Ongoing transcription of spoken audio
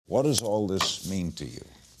What does all this mean to you?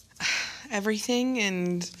 Everything,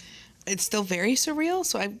 and it's still very surreal,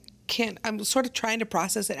 so I'm sort of trying to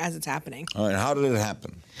process it as it's happening. All right, how did it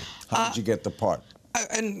happen? How did you get the part?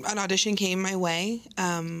 An audition came my way.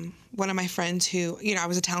 One of my friends who, I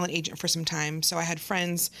was a talent agent for some time, so I had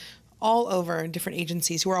friends all over different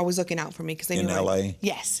agencies who were always looking out for me because they knew in LA.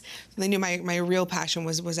 Yes, they knew my real passion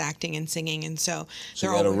was acting and singing, and so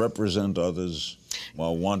you had to represent others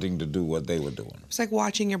while wanting to do what they were doing. It's like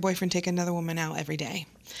watching your boyfriend take another woman out every day.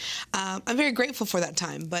 I'm very grateful for that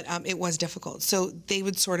time, but it was difficult. So they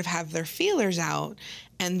would sort of have their feelers out,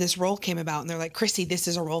 and this role came about, and they're like, Chrissy, this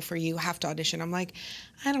is a role for you. You have to audition. I'm like,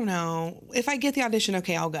 I don't know. If I get the audition,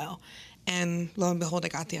 okay, I'll go. And lo and behold, I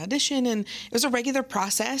got the audition, and it was a regular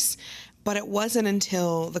process, but it wasn't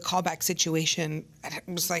until the callback situation, it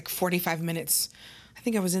was like 45 minutes. I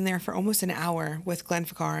think I was in there for almost an hour with Glenn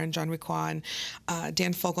Ficarra and John Requa and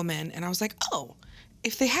Dan Fogelman, and I was like, oh,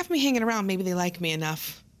 if they have me hanging around, maybe they like me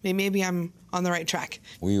enough. Maybe I'm on the right track.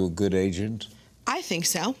 Were you a good agent? I think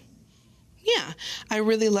so. Yeah. I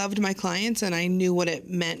really loved my clients, and I knew what it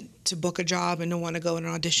meant to book a job and to want to go in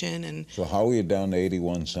an audition. And so how were you down to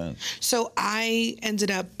 81 cents? So I ended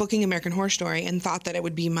up booking American Horror Story and thought that it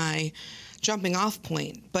would be my jumping off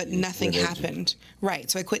point, but nothing happened. Right.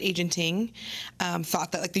 So I quit agenting,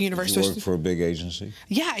 thought that like the universe was... Did you work for a big agency?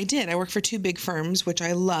 Yeah, I did. I worked for 2 big firms, which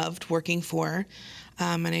I loved working for.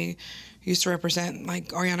 And I used to represent like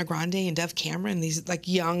Ariana Grande and Dove Cameron, these like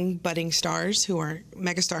young budding stars who are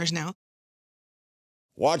megastars now.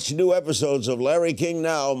 Watch new episodes of Larry King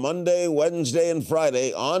Now Monday, Wednesday, and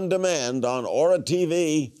Friday on demand on Aura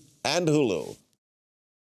TV and Hulu.